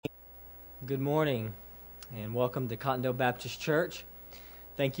Good morning, and welcome to Cottondale Baptist Church.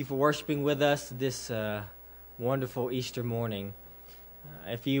 Thank you for worshiping with us this wonderful Easter morning.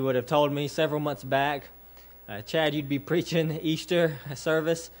 If you would have told me several months back, Chad, you'd be preaching Easter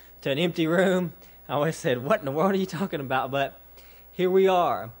service to an empty room, I always said, what in the world are you talking about? But here we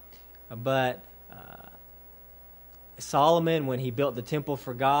are. But Solomon, when he built the temple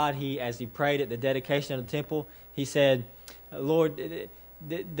for God, as he prayed at the dedication of the temple, he said, Lord,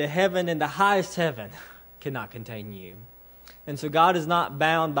 the heaven and the highest heaven cannot contain you. And so God is not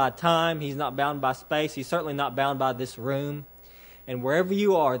bound by time. He's not bound by space. He's certainly not bound by this room. And wherever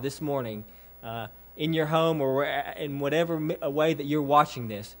you are this morning, in your home or in whatever way that you're watching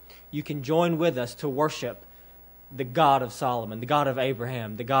this, you can join with us to worship the God of Solomon, the God of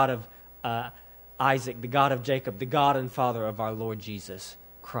Abraham, the God of Isaac, the God of Jacob, the God and Father of our Lord Jesus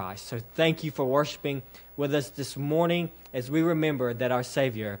Christ. So thank you for worshiping with us this morning as we remember that our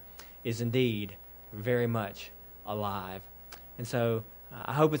Savior is indeed very much alive. And so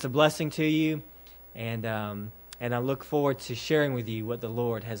I hope it's a blessing to you, and I look forward to sharing with you what the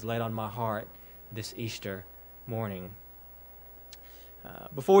Lord has laid on my heart this Easter morning.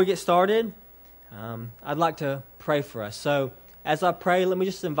 Before we get started, I'd like to pray for us. So as I pray, let me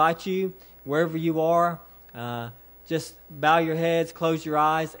just invite you, wherever you are, just bow your heads, close your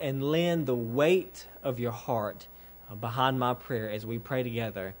eyes, and lend the weight of your heart behind my prayer as we pray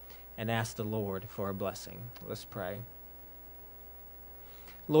together and ask the Lord for a blessing. Let's pray.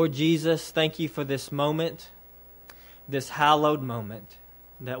 Lord Jesus, thank you for this moment, this hallowed moment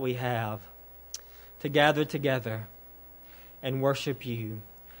that we have to gather together and worship you,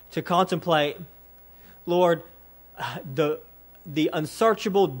 to contemplate, Lord, the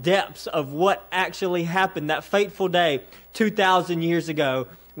unsearchable depths of what actually happened that fateful day 2,000 years ago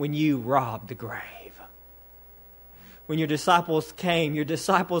when you robbed the grave. When your disciples came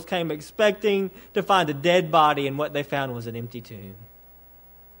expecting to find a dead body, and what they found was an empty tomb.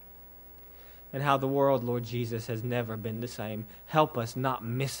 And how the world, Lord Jesus, has never been the same. Help us not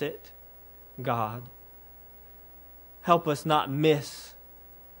miss it, God. Help us not miss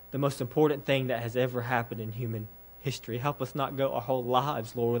the most important thing that has ever happened in human history. Help us not go our whole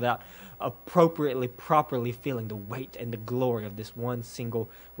lives, Lord, without appropriately, properly feeling the weight and the glory of this one single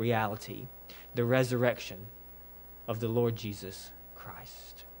reality, the resurrection of the Lord Jesus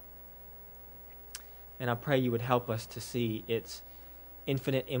Christ. And I pray you would help us to see its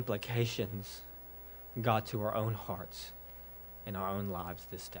infinite implications, God, to our own hearts and our own lives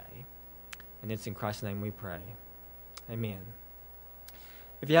this day. And it's in Christ's name we pray. Amen.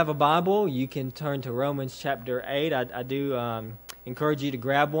 If you have a Bible, you can turn to Romans chapter 8. I do encourage you to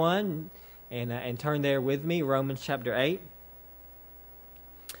grab one and turn there with me, Romans chapter 8.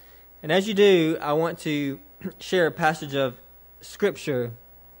 And as you do, I want to share a passage of Scripture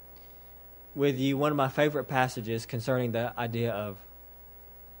with you, one of my favorite passages concerning the idea of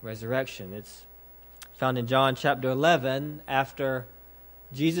resurrection. It's found in John chapter 11, after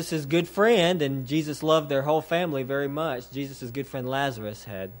Jesus' good friend, and Jesus loved their whole family very much, Jesus' good friend Lazarus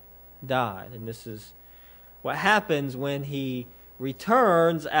had died. And this is what happens when he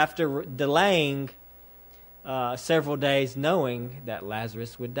returns after delaying several days, knowing that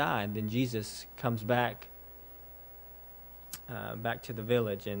Lazarus would die. And then Jesus comes back to the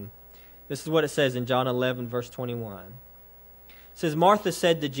village. And this is what it says in John 11, verse 21. It says, Martha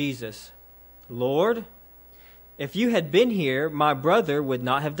said to Jesus, Lord, if you had been here, my brother would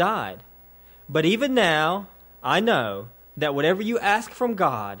not have died. But even now, I know that whatever you ask from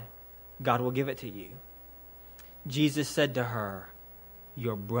God, God will give it to you. Jesus said to her,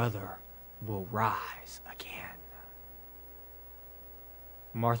 your brother will rise again.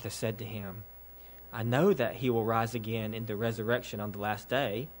 Martha said to him, I know that he will rise again in the resurrection on the last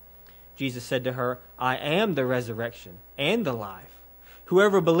day. Jesus said to her, I am the resurrection and the life.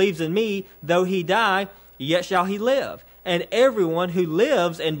 Whoever believes in me, though he die, yet shall he live. And everyone who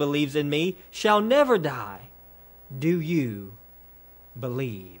lives and believes in me shall never die. Do you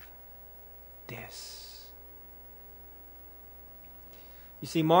believe this? You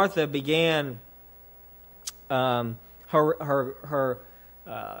see, Martha began her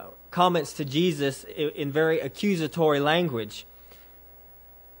comments to Jesus in very accusatory language.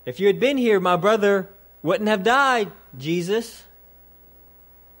 If you had been here, my brother wouldn't have died, Jesus.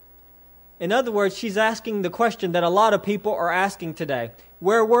 In other words, she's asking the question that a lot of people are asking today.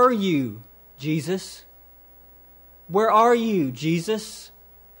 Where were you, Jesus? Where are you, Jesus?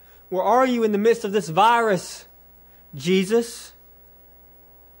 Where are you in the midst of this virus, Jesus?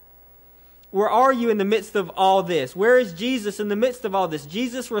 Where are you in the midst of all this? Where is Jesus in the midst of all this?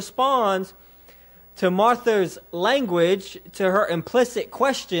 Jesus responds to Martha's language, to her implicit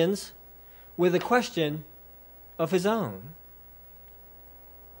questions, with a question of his own.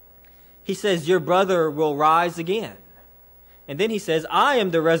 He says, your brother will rise again. And then he says, I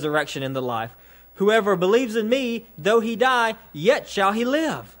am the resurrection and the life. Whoever believes in me, though he die, yet shall he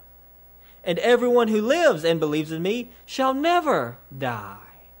live. And everyone who lives and believes in me shall never die.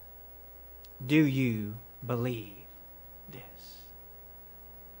 Do you believe this?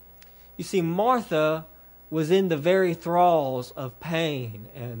 You see, Martha was in the very thralls of pain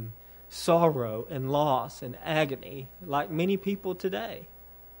and sorrow and loss and agony, like many people today.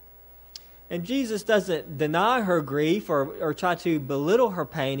 And Jesus doesn't deny her grief or try to belittle her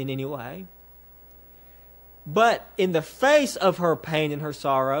pain in any way. But in the face of her pain and her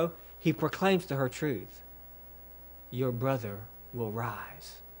sorrow, he proclaims to her truth. Your brother will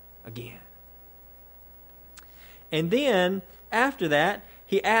rise again. And then, after that,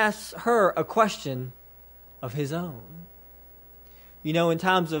 he asks her a question of his own. You know, in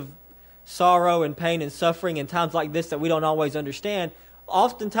times of sorrow and pain and suffering, in times like this that we don't always understand,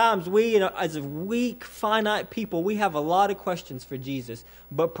 oftentimes we, as a weak, finite people, we have a lot of questions for Jesus.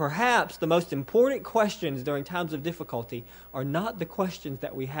 But perhaps the most important questions during times of difficulty are not the questions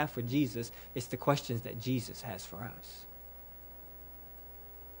that we have for Jesus. It's the questions that Jesus has for us.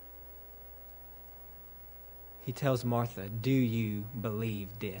 He tells Martha, do you believe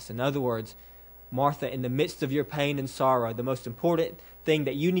this? In other words, Martha, in the midst of your pain and sorrow, the most important thing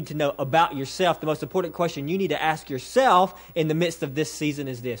that you need to know about yourself, the most important question you need to ask yourself in the midst of this season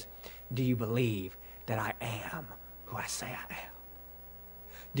is this. Do you believe that I am who I say I am?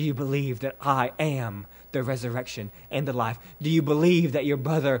 Do you believe that I am the resurrection and the life? Do you believe that your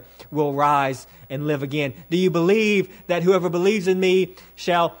brother will rise and live again? Do you believe that whoever believes in me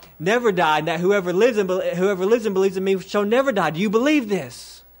shall never die, and that whoever lives and believes in me shall never die? Do you believe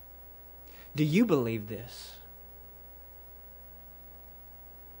this? Do you believe this?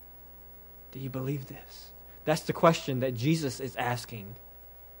 Do you believe this? That's the question that Jesus is asking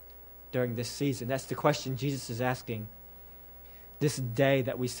during this season. That's the question Jesus is asking this day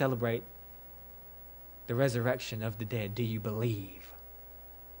that we celebrate the resurrection of the dead. Do you believe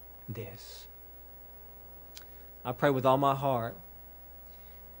this? I pray with all my heart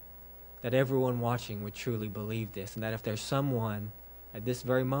that everyone watching would truly believe this, and that if there's someone at this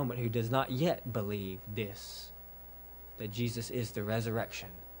very moment who does not yet believe this, that Jesus is the resurrection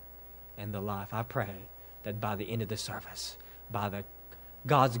and the life, I pray that by the end of the service, by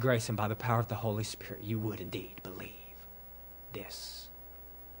God's grace and by the power of the Holy Spirit, you would indeed believe this.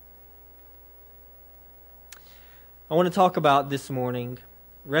 I want to talk about this morning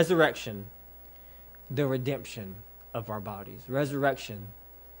resurrection, the redemption of our bodies. Resurrection,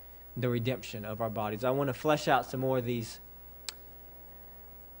 the redemption of our bodies. I want to flesh out some more of these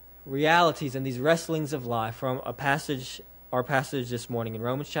realities and these wrestlings of life from our passage this morning in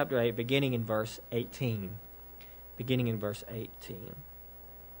Romans chapter 8, beginning in verse 18. Beginning in verse 18.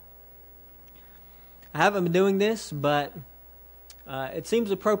 I haven't been doing this, but it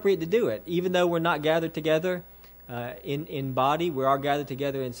seems appropriate to do it. Even though we're not gathered together in body, we are gathered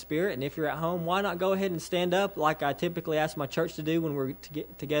together in spirit. And if you're at home, why not go ahead and stand up like I typically ask my church to do when we're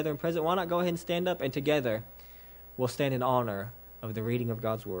together and present? Why not go ahead and stand up, and together we'll stand in honor of the reading of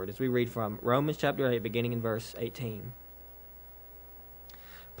God's Word as we read from Romans chapter 8, beginning in verse 18.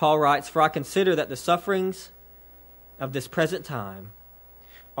 Paul writes, "For I consider that the sufferings of this present time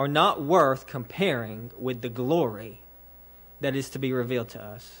are not worth comparing with the glory that is to be revealed to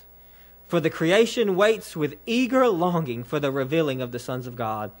us. For the creation waits with eager longing for the revealing of the sons of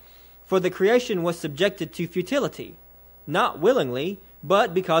God. For the creation was subjected to futility, not willingly,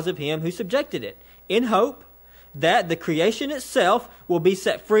 but because of him who subjected it, in hope that the creation itself will be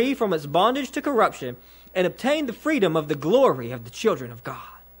set free from its bondage to corruption and obtain the freedom of the glory of the children of God.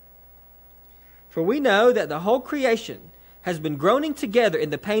 For we know that the whole creation has been groaning together in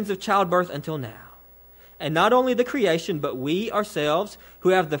the pains of childbirth until now. And not only the creation, but we ourselves, who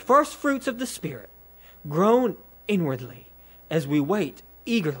have the first fruits of the Spirit, groan inwardly as we wait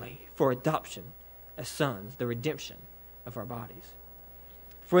eagerly for adoption as sons, the redemption of our bodies.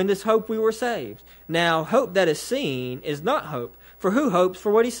 For in this hope we were saved. Now, hope that is seen is not hope, for who hopes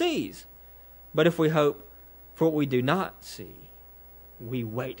for what he sees? But if we hope for what we do not see, we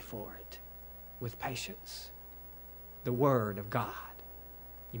wait for it with patience." The Word of God.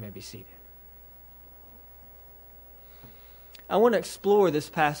 You may be seated. I want to explore this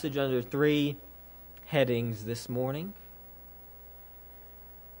passage under three headings this morning.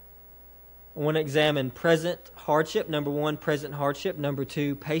 I want to examine present hardship. Number one, present hardship. Number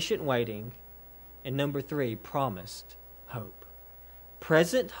two, patient waiting. And number three, promised hope.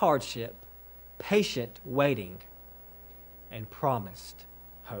 Present hardship, patient waiting, and promised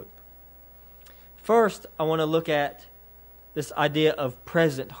hope. First, I want to look at this idea of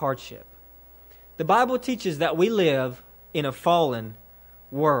present hardship. The Bible teaches that we live in a fallen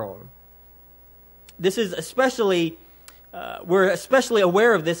world. This is we're especially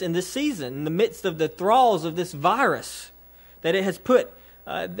aware of this in this season, in the midst of the thralls of this virus that it has put,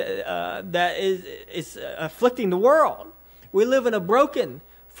 that is afflicting the world. We live in a broken,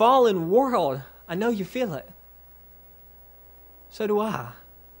 fallen world. I know you feel it. So do I.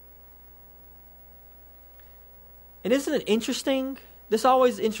 And isn't it interesting? This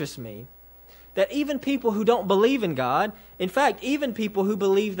always interests me. That even people who don't believe in God, in fact, even people who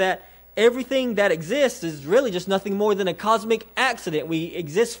believe that everything that exists is really just nothing more than a cosmic accident. We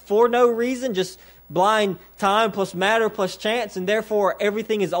exist for no reason, just blind time plus matter plus chance, and therefore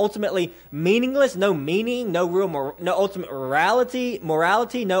everything is ultimately meaningless, no meaning, no ultimate morality,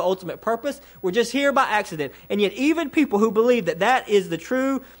 no ultimate purpose. We're just here by accident. And yet even people who believe that that is the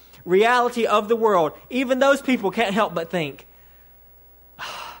true reality of the world, even those people can't help but think,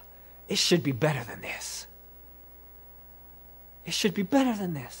 it should be better than this. It should be better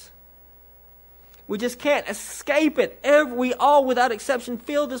than this. We just can't escape it. We all, without exception,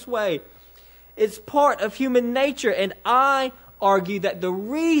 feel this way. It's part of human nature, and I argue that the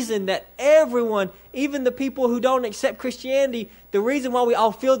reason that everyone, even the people who don't accept Christianity, the reason why we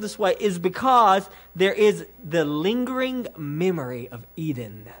all feel this way is because there is the lingering memory of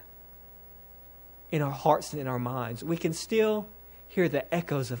Eden in our hearts and in our minds. We can still hear the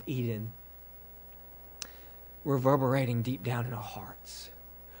echoes of Eden reverberating deep down in our hearts.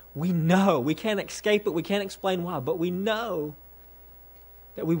 We know, we can't escape it, we can't explain why, but we know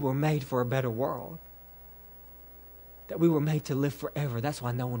that we were made for a better world. That we were made to live forever. That's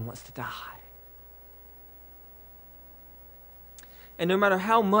why no one wants to die. And no matter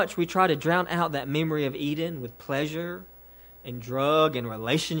how much we try to drown out that memory of Eden with pleasure and drug and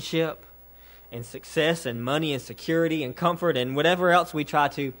relationship and success and money and security and comfort and whatever else we try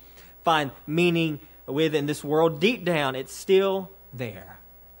to find meaning with in this world, deep down it's still there.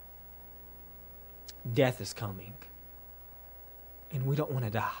 Death is coming. And we don't want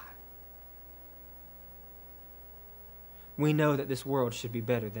to die. We know that this world should be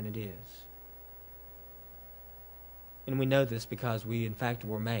better than it is. And we know this because we, in fact,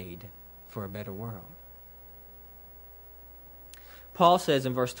 were made for a better world. Paul says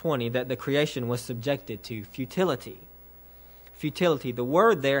in verse 20 that the creation was subjected to futility. Futility. The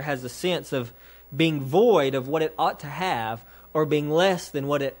word there has a sense of being void of what it ought to have or being less than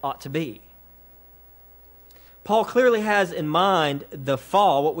what it ought to be. Paul clearly has in mind the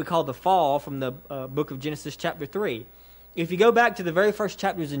fall, what we call the fall from the book of Genesis chapter 3. If you go back to the very first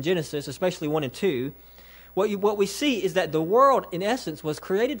chapters in Genesis, especially 1 and 2, what we see is that the world, in essence, was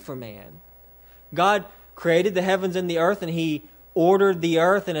created for man. God created the heavens and the earth, and He ordered the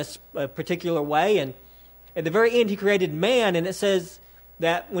earth in a particular way. And at the very end, He created man, and it says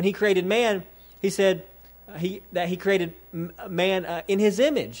that when He created man, He said that He created man in His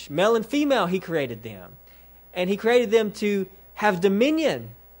image. Male and female, He created them. And He created them to have dominion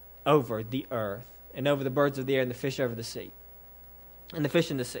over the earth and over the birds of the air and the fish over the sea. And the fish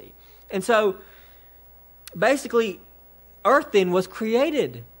in the sea. And so, basically, earth then was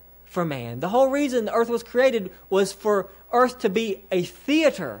created for man. The whole reason the earth was created was for earth to be a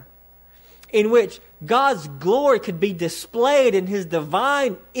theater in which God's glory could be displayed in His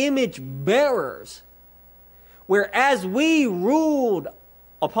divine image bearers. Whereas we ruled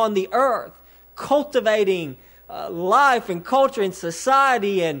upon the earth, cultivating life and culture and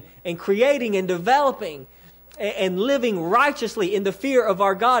society and creating and developing and living righteously in the fear of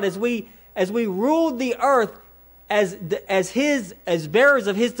our God as we ruled the earth as bearers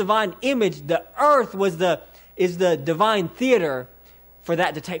of His divine image. The earth is the divine theater for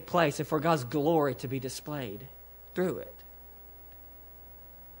that to take place and for God's glory to be displayed through it.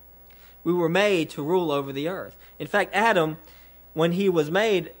 We were made to rule over the earth. In fact, Adam, when he was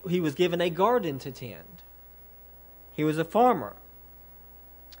made, he was given a garden to tend. He was a farmer.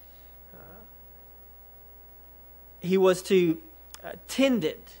 He was to tend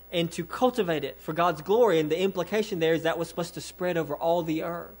it and to cultivate it for God's glory. And the implication there is that was supposed to spread over all the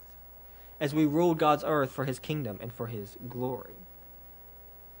earth as we ruled God's earth for His kingdom and for His glory.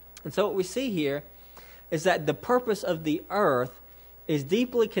 And so what we see here is that the purpose of the earth is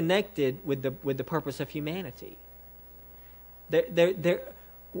deeply connected with the purpose of humanity.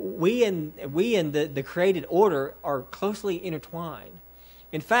 We and the created order are closely intertwined.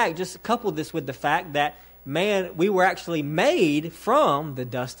 In fact, just couple this with the fact that we were actually made from the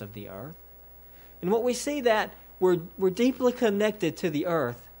dust of the earth. And what we see that we're deeply connected to the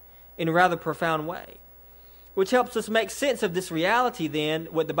earth in a rather profound way, which helps us make sense of this reality then,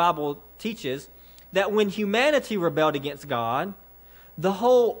 what the Bible teaches, that when humanity rebelled against God, the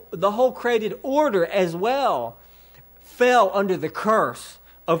whole created order as well fell under the curse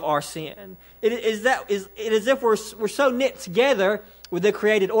of our sin. It is as if we're so knit together with the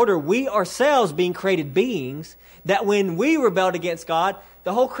created order, we ourselves being created beings, that when we rebelled against God,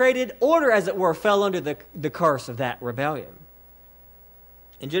 the whole created order, as it were, fell under the curse of that rebellion.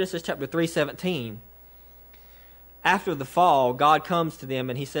 In Genesis chapter 3:17, after the fall, God comes to them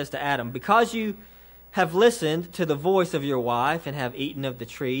and he says to Adam, "Because you have listened to the voice of your wife and have eaten of the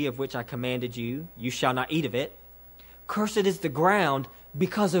tree of which I commanded you, you shall not eat of it. Cursed is the ground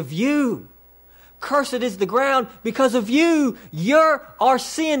because of you. Cursed is the ground because of you. Our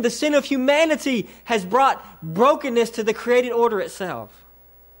sin, the sin of humanity, has brought brokenness to the created order itself.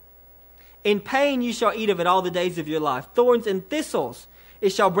 In pain you shall eat of it all the days of your life. Thorns and thistles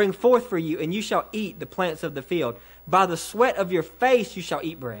it shall bring forth for you, and you shall eat the plants of the field. By the sweat of your face you shall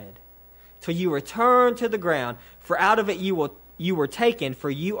eat bread, till you return to the ground, for out of it you were taken, for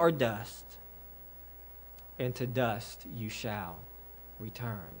you are dust, and to dust you shall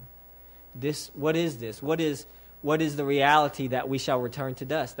return." What is this? What is the reality that we shall return to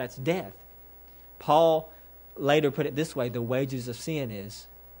dust? That's death. Paul later put it this way: the wages of sin is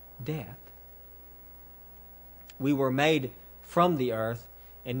death. We were made from the earth,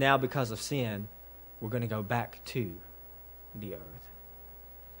 and now because of sin, we're going to go back to the earth.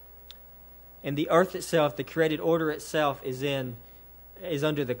 And the earth itself, the created order itself, is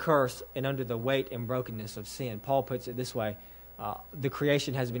under the curse and under the weight and brokenness of sin. Paul puts it this way: the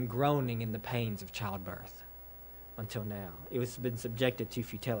creation has been groaning in the pains of childbirth until now. It has been subjected to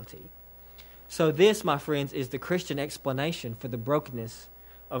futility. So this, my friends, is the Christian explanation for the brokenness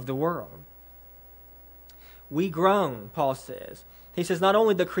of the world. We groan, Paul says. He says, not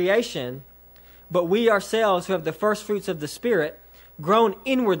only the creation, but we ourselves who have the first fruits of the Spirit groan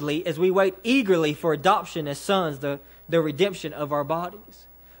inwardly as we wait eagerly for adoption as sons, the redemption of our bodies.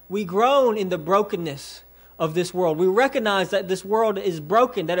 We groan in the brokenness of this world. We recognize that this world is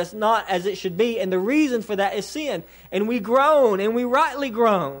broken, that it's not as it should be, and the reason for that is sin. And we groan, and we rightly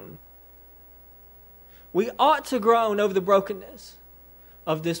groan. We ought to groan over the brokenness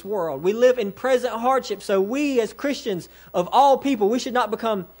of this world. We live in present hardship, so we as Christians of all people, we should not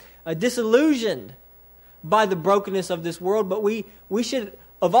become disillusioned by the brokenness of this world, but we should,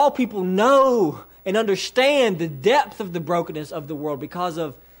 of all people, know and understand the depth of the brokenness of the world because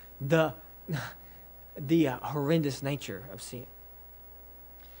of the horrendous nature of sin.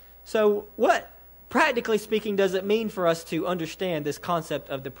 So what, practically speaking, does it mean for us to understand this concept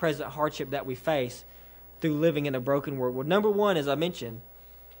of the present hardship that we face through living in a broken world? Well, number one, as I mentioned,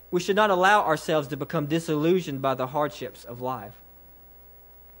 we should not allow ourselves to become disillusioned by the hardships of life.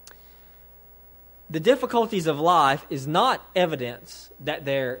 The difficulties of life is not evidence that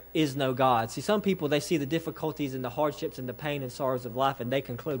there is no God. See, some people, they see the difficulties and the hardships and the pain and sorrows of life, and they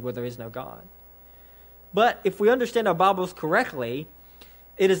conclude, well, there is no God. But if we understand our Bibles correctly,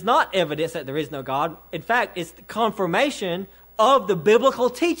 it is not evidence that there is no God. In fact, it's the confirmation of the biblical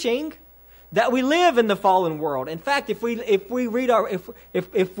teaching that we live in the fallen world. In fact, if we read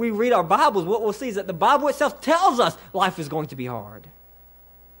our Bibles, what we'll see is that the Bible itself tells us life is going to be hard.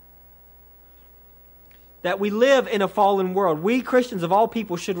 That we live in a fallen world. We Christians of all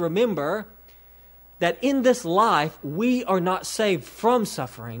people should remember that in this life we are not saved from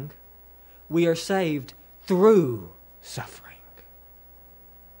suffering. We are saved through suffering.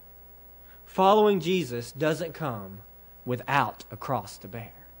 Following Jesus doesn't come without a cross to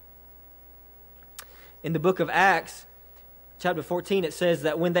bear. In the book of Acts, chapter 14, it says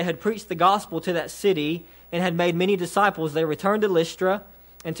that when they had preached the gospel to that city and had made many disciples, they returned to Lystra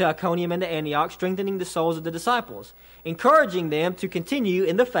and to Iconium and to Antioch, strengthening the souls of the disciples, encouraging them to continue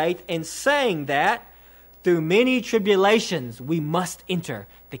in the faith, and saying that through many tribulations we must enter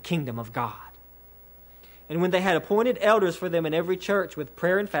the kingdom of God. And when they had appointed elders for them in every church with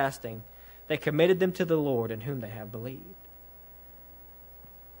prayer and fasting, they committed them to the Lord in whom they have believed.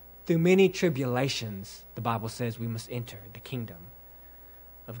 Through many tribulations, the Bible says we must enter the kingdom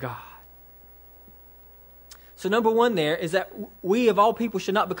of God. So number one there is that we of all people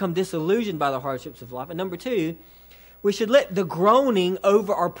should not become disillusioned by the hardships of life. And number two, we should let the groaning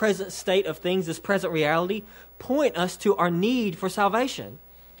over our present state of things, this present reality, point us to our need for salvation.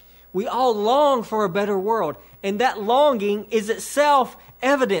 We all long for a better world, and that longing is itself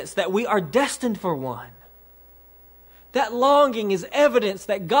evidence that we are destined for one. That longing is evidence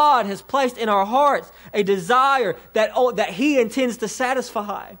that God has placed in our hearts a desire that He intends to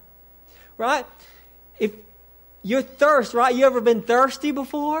satisfy. Right? If your thirst, right? You ever been thirsty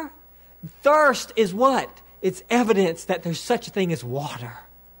before? Thirst is what? It's evidence that there's such a thing as water.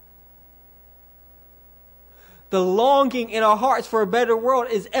 The longing in our hearts for a better world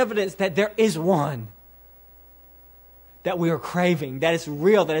is evidence that there is one. That we are craving, that it's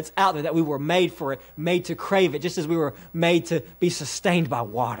real, that it's out there, that we were made for it, made to crave it, just as we were made to be sustained by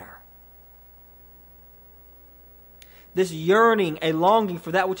water. This yearning, a longing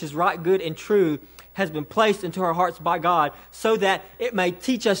for that which is right, good, and true has been placed into our hearts by God so that it may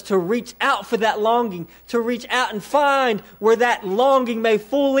teach us to reach out for that longing, to reach out and find where that longing may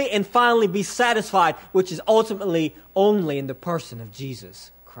fully and finally be satisfied, which is ultimately only in the person of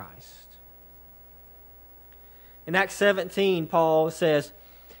Jesus Christ. In Acts 17, Paul says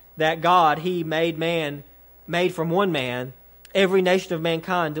that God, He made from one man, every nation of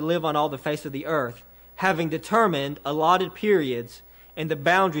mankind to live on all the face of the earth, having determined allotted periods and the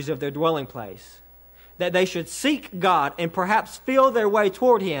boundaries of their dwelling place, that they should seek God and perhaps feel their way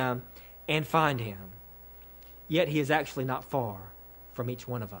toward Him and find Him. Yet He is actually not far from each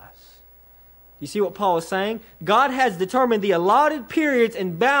one of us. You see what Paul is saying? God has determined the allotted periods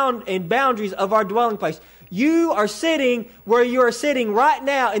and boundaries of our dwelling place. You are sitting where you are sitting right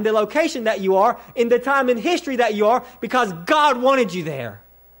now, in the location that you are, in the time in history that you are, because God wanted you there.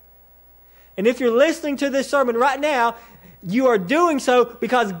 And if you're listening to this sermon right now, you are doing so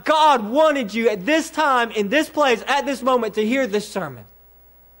because God wanted you at this time, in this place, at this moment, to hear this sermon.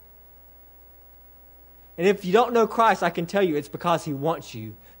 And if you don't know Christ, I can tell you it's because He wants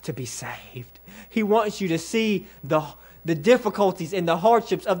you to be saved. He wants you to see the difficulties and the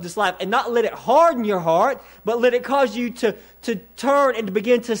hardships of this life and not let it harden your heart, but let it cause you to turn and to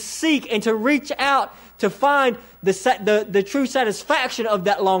begin to seek and to reach out to find the true satisfaction of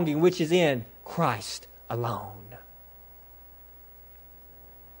that longing, which is in Christ alone.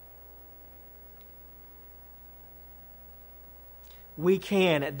 We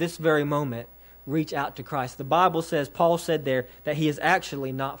can, at this very moment, reach out to Christ. The Bible says, Paul said there, that He is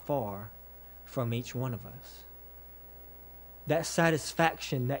actually not far from each one of us. That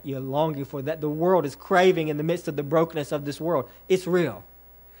satisfaction that you're longing for, that the world is craving in the midst of the brokenness of this world, it's real.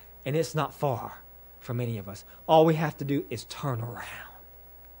 And it's not far from any of us. All we have to do is turn around.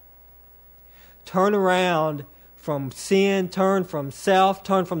 Turn around from sin, turn from self,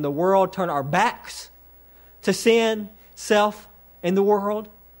 turn from the world, turn our backs to sin, self, and the world.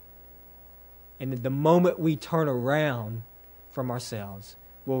 And the moment we turn around from ourselves,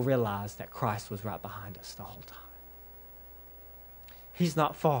 we'll realize that Christ was right behind us the whole time. He's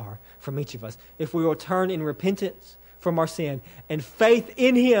not far from each of us. If we will turn in repentance from our sin and faith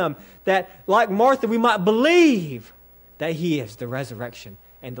in Him, that like Martha, we might believe that He is the resurrection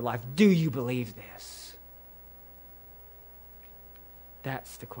and the life. Do you believe this?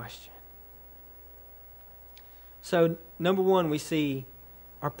 That's the question. So, number one, we see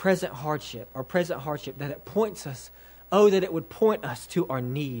our present hardship, that it points us, that it would point us to our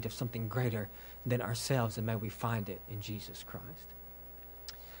need of something greater than ourselves, and may we find it in Jesus Christ.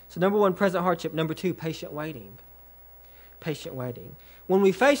 So number one, present hardship. Number two, patient waiting. Patient waiting. When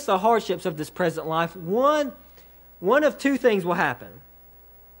we face the hardships of this present life, one of two things will happen.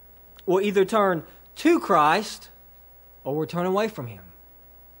 We'll either turn to Christ or we'll turn away from Him.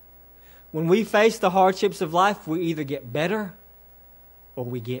 When we face the hardships of life, we either get better or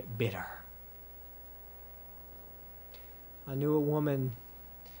we get bitter. I knew a woman,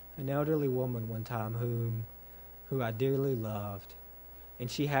 an elderly woman one time who I dearly loved. And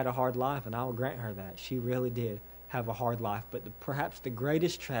she had a hard life, and I will grant her that. She really did have a hard life. But perhaps the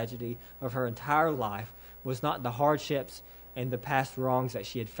greatest tragedy of her entire life was not the hardships and the past wrongs that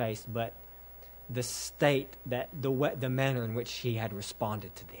she had faced, but the state, the manner in which she had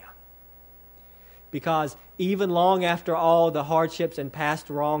responded to them. Because even long after all the hardships and past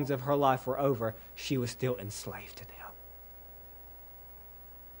wrongs of her life were over, she was still enslaved to them.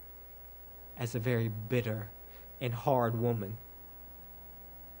 As a very bitter and hard woman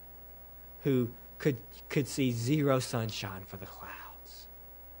who could see zero sunshine for the clouds.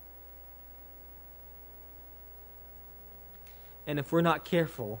 And if we're not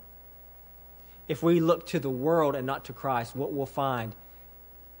careful, if we look to the world and not to Christ, what we'll find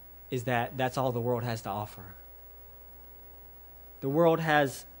is that that's all the world has to offer. The world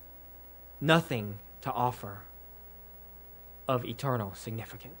has nothing to offer of eternal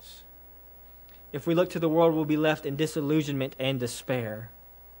significance. If we look to the world, we'll be left in disillusionment and despair.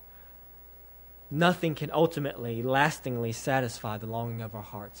 Nothing can ultimately, lastingly satisfy the longing of our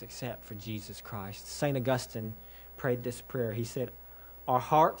hearts except for Jesus Christ. St. Augustine prayed this prayer. He said, "Our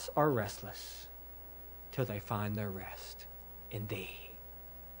hearts are restless till they find their rest in Thee."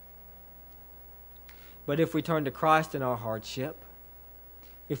 But if we turn to Christ in our hardship,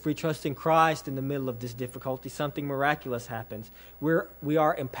 If we trust in Christ in the middle of this difficulty, something miraculous happens. We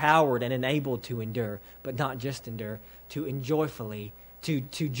are empowered and enabled to endure, but not just endure, to joyfully,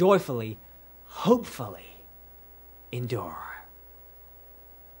 hopefully endure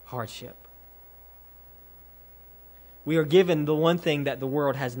hardship. We are given the one thing that the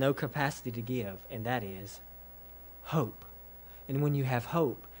world has no capacity to give, and that is hope. And when you have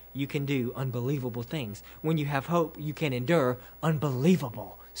hope, you can do unbelievable things. When you have hope, you can endure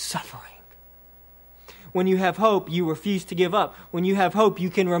unbelievable suffering. When you have hope, you refuse to give up. When you have hope, you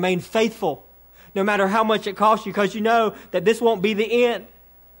can remain faithful, no matter how much it costs you, because you know that this won't be the end.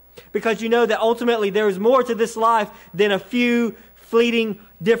 Because you know that ultimately there is more to this life than a few fleeting,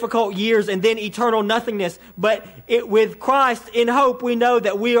 difficult years and then eternal nothingness. But with Christ in hope, we know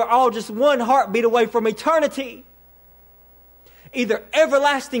that we are all just one heartbeat away from eternity. Either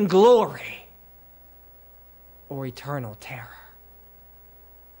everlasting glory or eternal terror.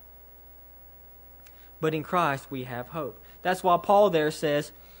 But in Christ we have hope. That's why Paul there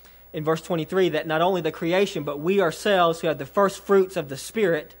says in verse 23 that not only the creation, but we ourselves who have the first fruits of the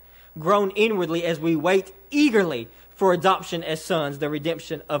Spirit groan inwardly as we wait eagerly for adoption as sons, the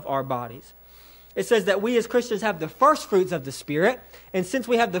redemption of our bodies. It says that we as Christians have the first fruits of the Spirit, and since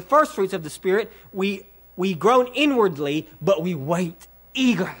we have the first fruits of the Spirit, we groan inwardly, but we wait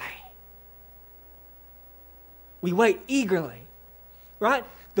eagerly. We wait eagerly, right?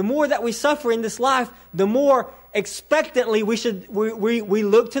 The more that we suffer in this life, the more expectantly we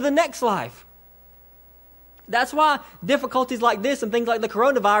look to the next life. That's why difficulties like this and things like the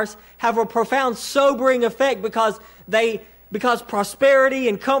coronavirus have a profound sobering effect, because prosperity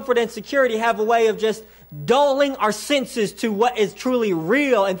and comfort and security have a way of just dulling our senses to what is truly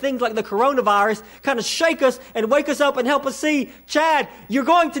real. And things like the coronavirus kind of shake us and wake us up and help us see, Chad, you're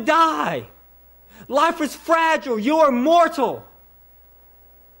going to die. Life is fragile. You're mortal.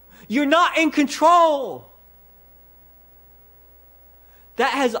 You're not in control.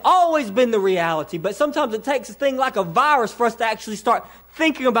 That has always been the reality, but sometimes it takes a thing like a virus for us to actually start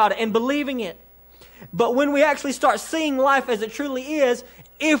thinking about it and believing it. But when we actually start seeing life as it truly is,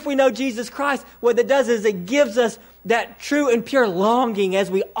 if we know Jesus Christ, what it does is it gives us that true and pure longing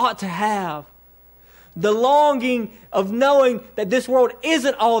as we ought to have. The longing of knowing that this world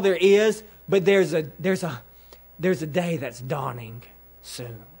isn't all there is, but there's a day that's dawning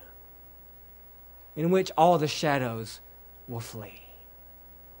soon, in which all the shadows will flee.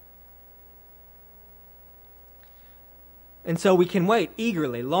 And so we can wait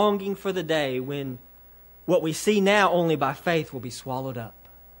eagerly, longing for the day when what we see now only by faith will be swallowed up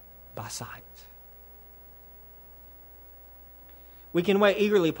by sight. We can wait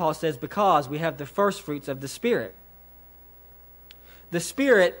eagerly, Paul says, because we have the first fruits of the Spirit. The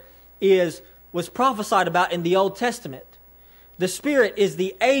Spirit was prophesied about in the Old Testament. The Spirit is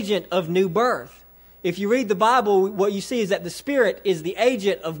the agent of new birth. If you read the Bible, what you see is that the Spirit is the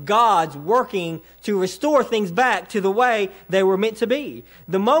agent of God's working to restore things back to the way they were meant to be.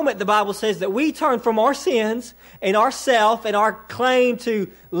 The moment the Bible says that we turn from our sins and ourself and our claim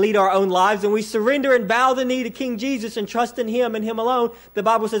to lead our own lives, and we surrender and bow the knee to King Jesus and trust in Him and Him alone, the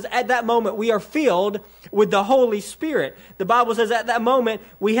Bible says at that moment we are filled with the Holy Spirit. The Bible says at that moment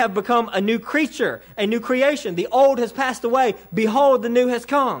we have become a new creature, a new creation. The old has passed away. Behold, the new has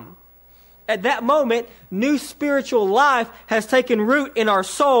come. At that moment, new spiritual life has taken root in our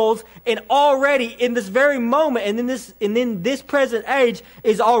souls, and already in this very moment and in this present age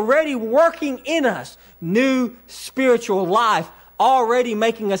is already working in us new spiritual life, already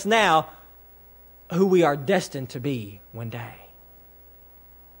making us now who we are destined to be one day.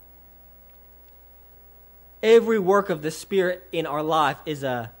 Every work of the Spirit in our life is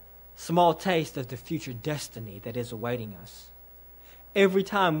a small taste of the future destiny that is awaiting us. Every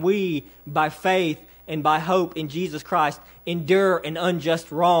time we, by faith and by hope in Jesus Christ, endure an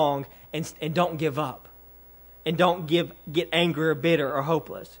unjust wrong and don't give up, and don't get angry or bitter or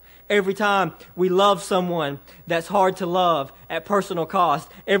hopeless. Every time we love someone that's hard to love at personal cost,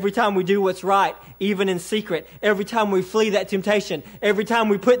 every time we do what's right, even in secret, every time we flee that temptation, every time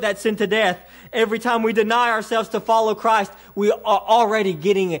we put that sin to death, every time we deny ourselves to follow Christ, we are already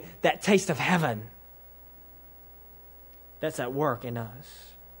getting that taste of heaven that's at work in us.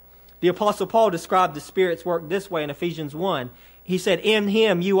 The Apostle Paul described the Spirit's work this way in Ephesians 1. He said, in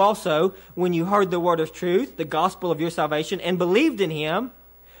Him you also, when you heard the word of truth, the gospel of your salvation, and believed in Him,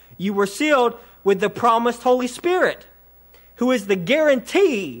 you were sealed with the promised Holy Spirit, who is the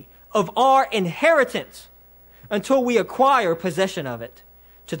guarantee of our inheritance until we acquire possession of it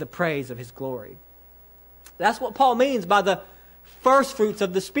to the praise of His glory. That's what Paul means by the first fruits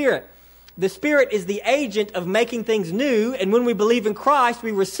of the Spirit. The Spirit is the agent of making things new, and when we believe in Christ,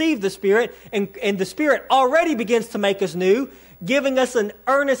 we receive the Spirit, and the Spirit already begins to make us new, giving us an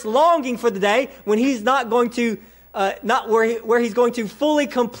earnest longing for the day when He's not going to, where He's going to fully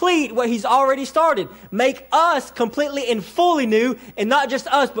complete what He's already started. Make us completely and fully new, and not just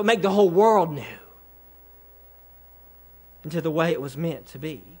us, but make the whole world new into the way it was meant to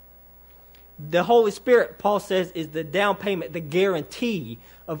be. The Holy Spirit, Paul says, is the down payment, the guarantee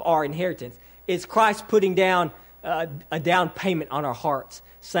of our inheritance. It's Christ putting down a down payment on our hearts,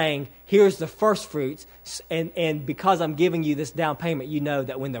 saying, here's the first fruits, and because I'm giving you this down payment, you know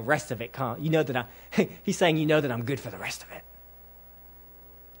that when the rest of it comes, you know that He's saying, you know that I'm good for the rest of it.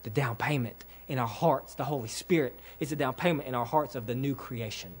 The down payment in our hearts, the Holy Spirit, is a down payment in our hearts of the new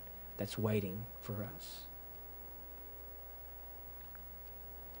creation that's waiting for us.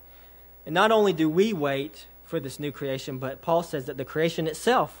 And not only do we wait for this new creation, but Paul says that the creation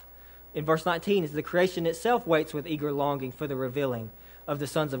itself, in verse 19, is the creation itself waits with eager longing for the revealing of the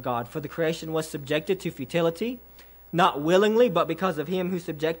sons of God. For the creation was subjected to futility, not willingly, but because of Him who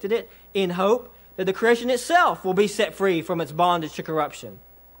subjected it, in hope that the creation itself will be set free from its bondage to corruption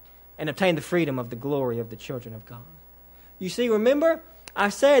and obtain the freedom of the glory of the children of God. You see, remember, I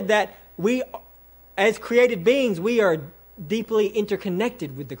said that we, as created beings, we are deeply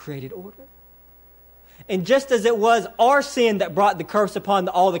interconnected with the created order. And just as it was our sin that brought the curse upon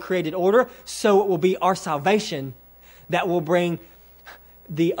all the created order, so it will be our salvation that will bring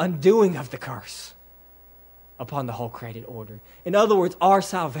the undoing of the curse upon the whole created order. In other words, our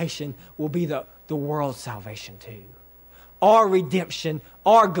salvation will be the world's salvation too. Our redemption,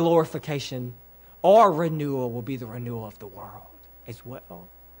 our glorification, our renewal will be the renewal of the world as well.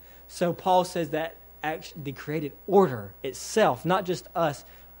 So Paul says that the created order itself, not just us,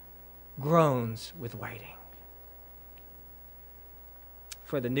 groans with waiting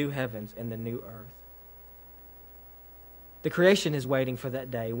for the new heavens and the new earth. The creation is waiting for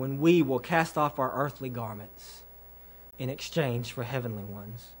that day when we will cast off our earthly garments in exchange for heavenly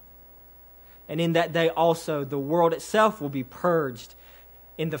ones. And in that day also, the world itself will be purged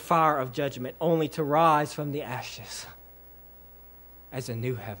in the fire of judgment, only to rise from the ashes as a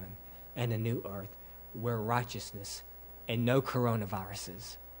new heaven and a new earth, where righteousness and no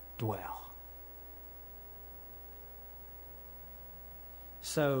coronaviruses dwell.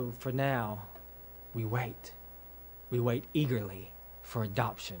 So for now, we wait. We wait eagerly for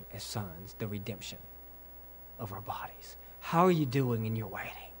adoption as sons, the redemption of our bodies. How are you doing in your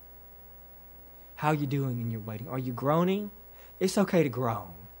waiting? How are you doing in your waiting? Are you groaning? It's okay to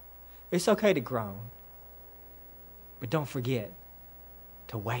groan. It's okay to groan. But don't forget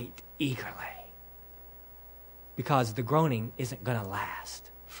to wait eagerly, because the groaning isn't going to last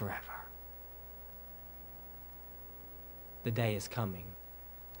forever. The day is coming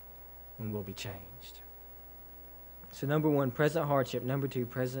when we'll be changed. So 1, present hardship. 2,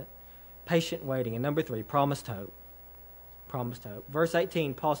 patient waiting. And 3, promised hope. Promised hope. Verse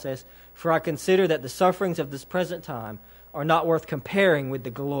 18, Paul says, "For I consider that the sufferings of this present time are not worth comparing with the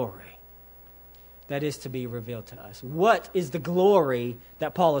glory that is to be revealed to us." What is the glory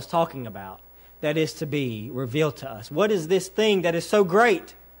that Paul is talking about that is to be revealed to us? What is this thing that is so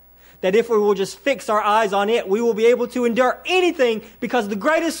great that if we will just fix our eyes on it, we will be able to endure anything, because the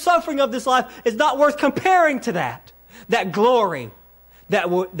greatest suffering of this life is not worth comparing to that glory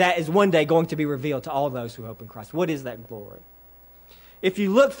that is one day going to be revealed to all those who hope in Christ. What is that glory? If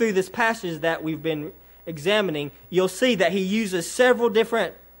you look through this passage that we've been examining, you'll see that he uses several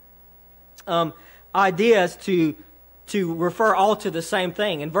different ideas to refer all to the same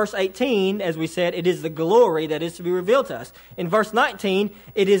thing. In verse 18, as we said, it is the glory that is to be revealed to us. In verse 19,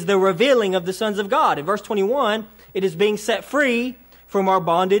 it is the revealing of the sons of God. In verse 21, it is being set free from our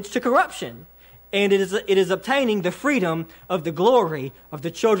bondage to corruption. And it is obtaining the freedom of the glory of the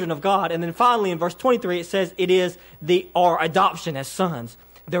children of God. And then finally, in verse 23, it says it is our adoption as sons,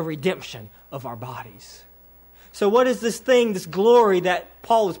 the redemption of our bodies. So what is this thing, this glory that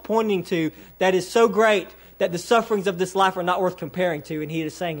Paul is pointing to that is so great that the sufferings of this life are not worth comparing to? And he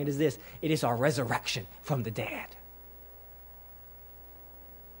is saying it is this: it is our resurrection from the dead.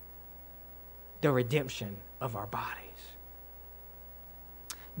 The redemption of our bodies.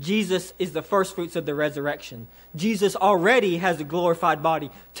 Jesus is the first fruits of the resurrection. Jesus already has a glorified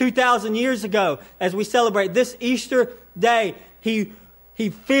body. 2,000 years ago, as we celebrate this Easter day, he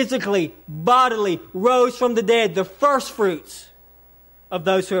physically, bodily rose from the dead, the first fruits of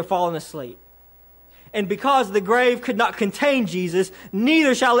those who have fallen asleep. And because the grave could not contain Jesus,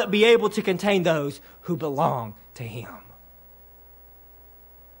 neither shall it be able to contain those who belong to him.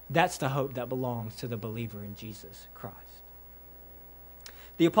 That's the hope that belongs to the believer in Jesus Christ.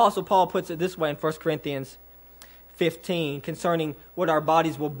 The Apostle Paul puts it this way in 1 Corinthians 15 concerning what our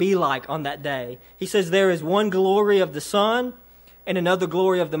bodies will be like on that day. He says, there is one glory of the sun, and another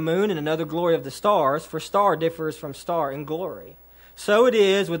glory of the moon, and another glory of the stars, for star differs from star in glory. So it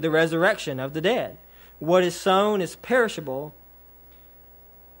is with the resurrection of the dead. What is sown is perishable.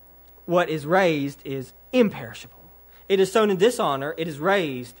 What is raised is imperishable. It is sown in dishonor. It is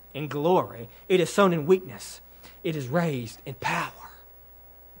raised in glory. It is sown in weakness. It is raised in power.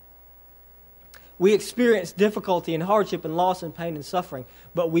 We experience difficulty and hardship and loss and pain and suffering,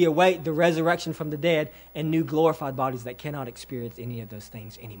 but we await the resurrection from the dead and new glorified bodies that cannot experience any of those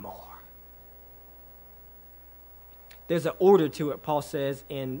things anymore. There's an order to it, Paul says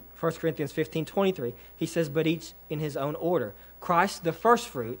in 1 Corinthians 15:23. He says, but each in his own order. Christ the first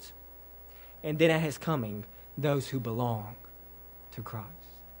fruits, and then at his coming, those who belong to Christ.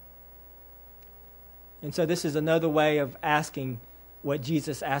 And so this is another way of asking what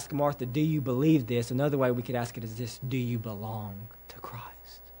Jesus asked Martha, do you believe this? Another way we could ask it is this, do you belong to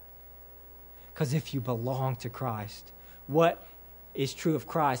Christ? Because if you belong to Christ, what is true of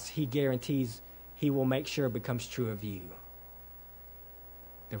Christ, he guarantees he will make sure becomes true of you.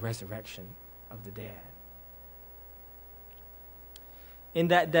 The resurrection of the dead. In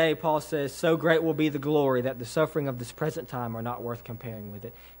that day, Paul says, so great will be the glory that the suffering of this present time are not worth comparing with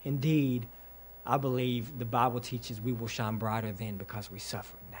it. Indeed, I believe the Bible teaches we will shine brighter then because we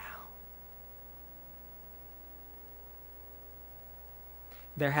suffered now.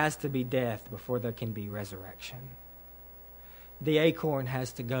 There has to be death before there can be resurrection. The acorn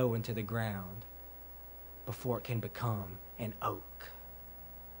has to go into the ground before it can become an oak.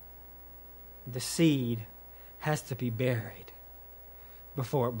 The seed has to be buried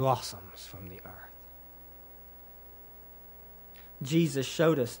before it blossoms from the earth. Jesus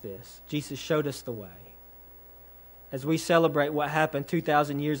showed us this. Jesus showed us the way. As we celebrate what happened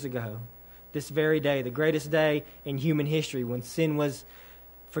 2,000 years ago, this very day, the greatest day in human history, when sin was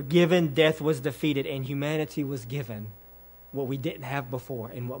forgiven, death was defeated, and humanity was given what we didn't have before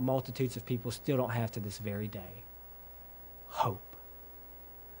and what multitudes of people still don't have to this very day. Hope.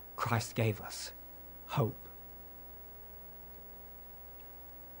 Christ gave us hope.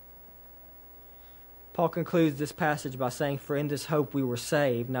 Paul concludes this passage by saying, for in this hope we were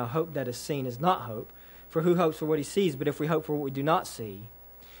saved. Now hope that is seen is not hope. For who hopes for what he sees? But if we hope for what we do not see,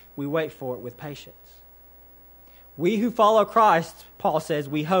 we wait for it with patience. We who follow Christ, Paul says,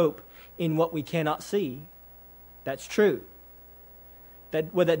 we hope in what we cannot see. That's true.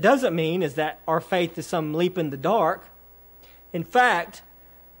 What that doesn't mean is that our faith is some leap in the dark. In fact,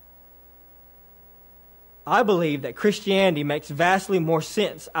 I believe that Christianity makes vastly more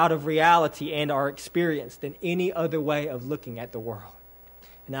sense out of reality and our experience than any other way of looking at the world.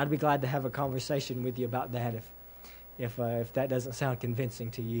 And I'd be glad to have a conversation with you about that if that doesn't sound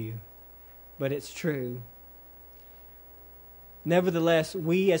convincing to you. But it's true. Nevertheless,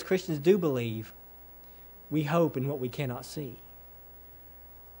 we as Christians do believe. We hope in what we cannot see.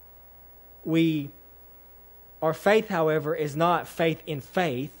 Our faith, however, is not faith in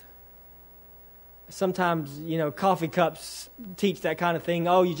faith. Sometimes, coffee cups teach that kind of thing.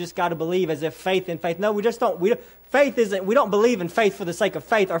 Oh, you just got to believe as if faith in faith. No, we just don't. We don't believe in faith for the sake of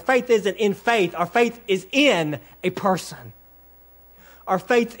faith. Our faith isn't in faith. Our faith is in a person. Our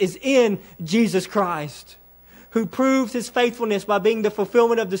faith is in Jesus Christ, who proves his faithfulness by being the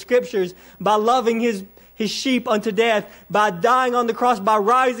fulfillment of the Scriptures, by loving his sheep unto death, by dying on the cross, by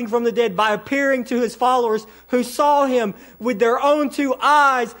rising from the dead, by appearing to his followers who saw him with their own two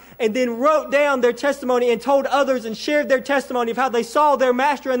eyes and then wrote down their testimony and told others and shared their testimony of how they saw their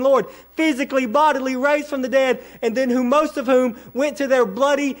Master and Lord physically, bodily raised from the dead, and then most of whom went to their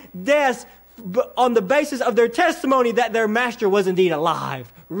bloody deaths on the basis of their testimony that their Master was indeed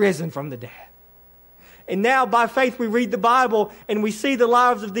alive, risen from the dead. And now by faith we read the Bible and we see the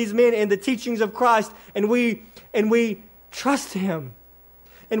lives of these men and the teachings of Christ, and we trust him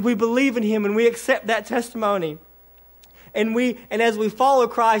and we believe in him and we accept that testimony. And as we follow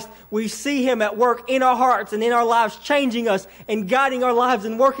Christ, we see him at work in our hearts and in our lives, changing us and guiding our lives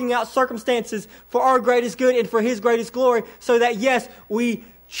and working out circumstances for our greatest good and for his greatest glory, so that yes, we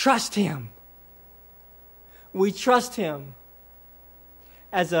trust him. We trust him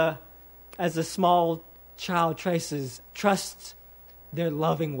as a small child trusts their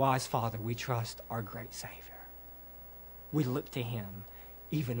loving, wise Father. We trust our great Savior. We look to him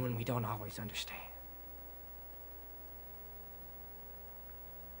even when we don't always understand.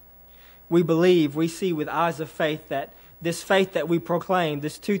 We believe, we see with eyes of faith that this faith that we proclaim,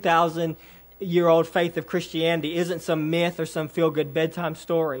 this 2,000-year-old faith of Christianity, isn't some myth or some feel-good bedtime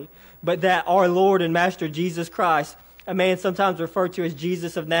story, but that our Lord and Master Jesus Christ a man sometimes referred to as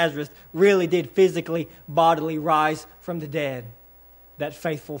Jesus of Nazareth, really did physically, bodily rise from the dead that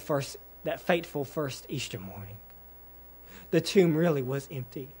fateful first Easter morning. The tomb really was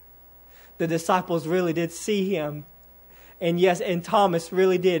empty. The disciples really did see him. And yes, and Thomas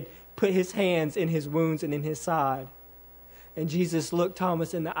really did put his hands in his wounds and in his side. And Jesus looked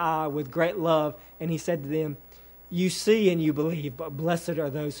Thomas in the eye with great love, and he said to them, "You see and you believe, but blessed are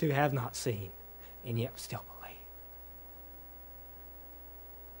those who have not seen and yet still believe."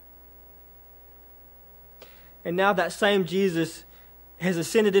 And now that same Jesus has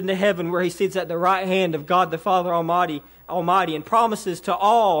ascended into heaven, where he sits at the right hand of God the Father Almighty, and promises to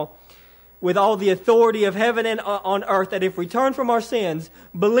all, with all the authority of heaven and on earth, that if we turn from our sins,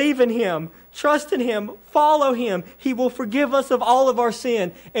 believe in him, trust in him, follow him, he will forgive us of all of our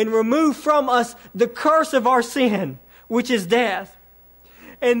sin and remove from us the curse of our sin, which is death.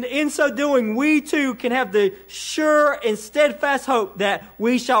 And in so doing, we too can have the sure and steadfast hope that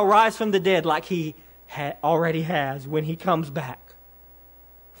we shall rise from the dead like he already has when he comes back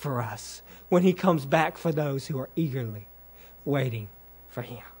for us, when he comes back for those who are eagerly waiting for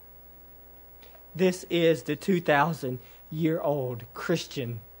him. This is the 2,000-year-old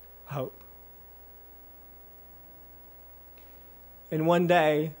Christian hope. And one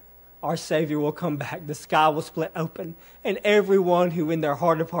day, our Savior will come back. The sky will split open, and everyone who in their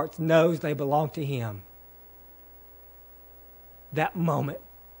heart of hearts knows they belong to him, that moment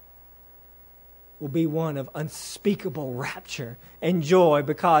will be one of unspeakable rapture and joy,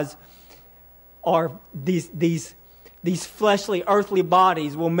 because these fleshly, earthly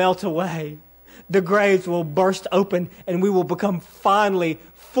bodies will melt away. The graves will burst open, and we will become finally,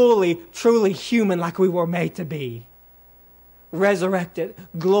 fully, truly human like we were made to be. Resurrected,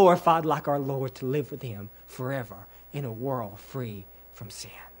 glorified like our Lord, to live with him forever in a world free from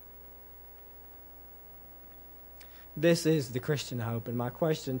sin. This is the Christian hope, and my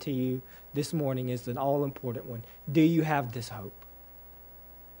question to you this morning is an all-important one. Do you have this hope?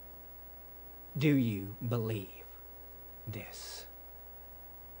 Do you believe this?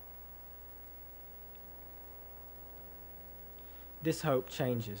 This hope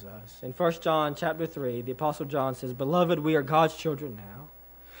changes us. In 1 John chapter 3, the Apostle John says, "Beloved, we are God's children now,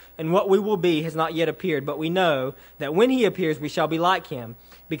 and what we will be has not yet appeared, but we know that when he appears we shall be like him,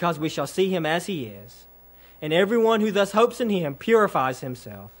 because we shall see him as he is. And everyone who thus hopes in him purifies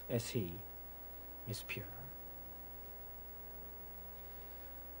himself as he is pure."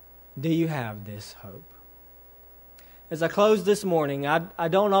 Do you have this hope? As I close this morning, I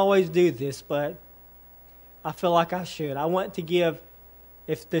don't always do this, but I feel like I should. I want to give,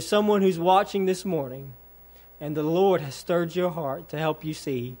 if there's someone who's watching this morning and the Lord has stirred your heart to help you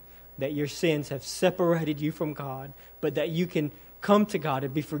see that your sins have separated you from God, but that you can come to God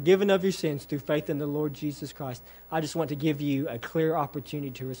and be forgiven of your sins through faith in the Lord Jesus Christ, I just want to give you a clear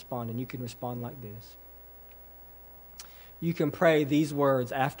opportunity to respond, and you can respond like this. You can pray these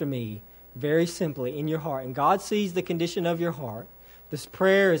words after me very simply in your heart, and God sees the condition of your heart. This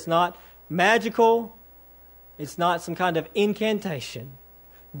prayer is not magical. It's not some kind of incantation.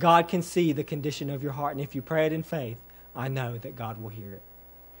 God can see the condition of your heart, and if you pray it in faith, I know that God will hear it.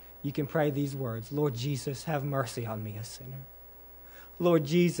 You can pray these words: Lord Jesus, have mercy on me, a sinner. Lord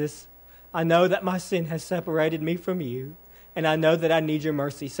Jesus, I know that my sin has separated me from you, and I know that I need your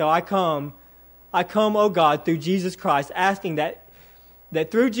mercy. So I come, oh God, through Jesus Christ, asking that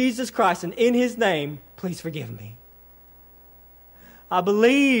through Jesus Christ and in his name, please forgive me. I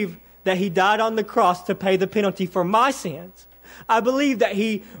believe that he died on the cross to pay the penalty for my sins. I believe that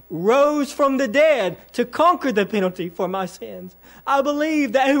he rose from the dead to conquer the penalty for my sins. I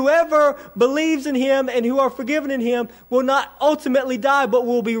believe that whoever believes in him and who are forgiven in him will not ultimately die, but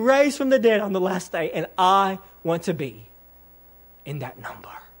will be raised from the dead on the last day. And I want to be in that number.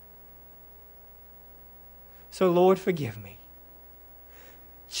 So Lord, forgive me.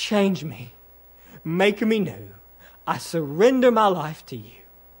 Change me. Make me new. I surrender my life to you.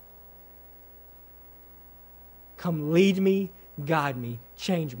 Come lead me, guide me,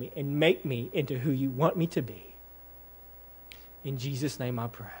 change me, and make me into who you want me to be. In Jesus' name I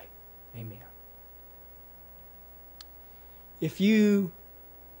pray. Amen. If you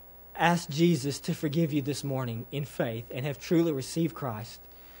ask Jesus to forgive you this morning in faith and have truly received Christ,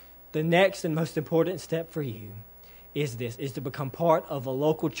 the next and most important step for you is to become part of a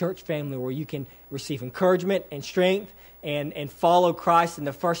local church family where you can receive encouragement and strength and follow Christ in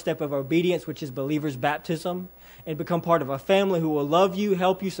the first step of obedience, which is believer's baptism, and become part of a family who will love you,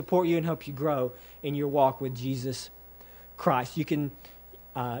 help you, support you, and help you grow in your walk with Jesus Christ. You can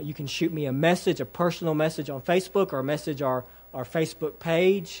shoot me a message, a personal message on Facebook, or message our Facebook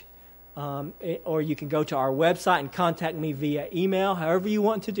page. or you can go to our website and contact me via email, however you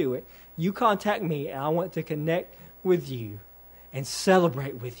want to do it. You contact me, and I want to connect with you and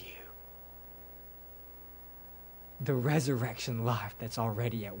celebrate with you the resurrection life that's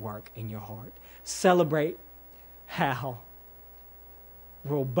already at work in your heart. Celebrate how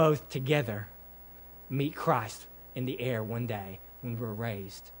we'll both together meet Christ in the air one day when we're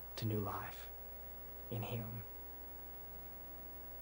raised to new life in Him.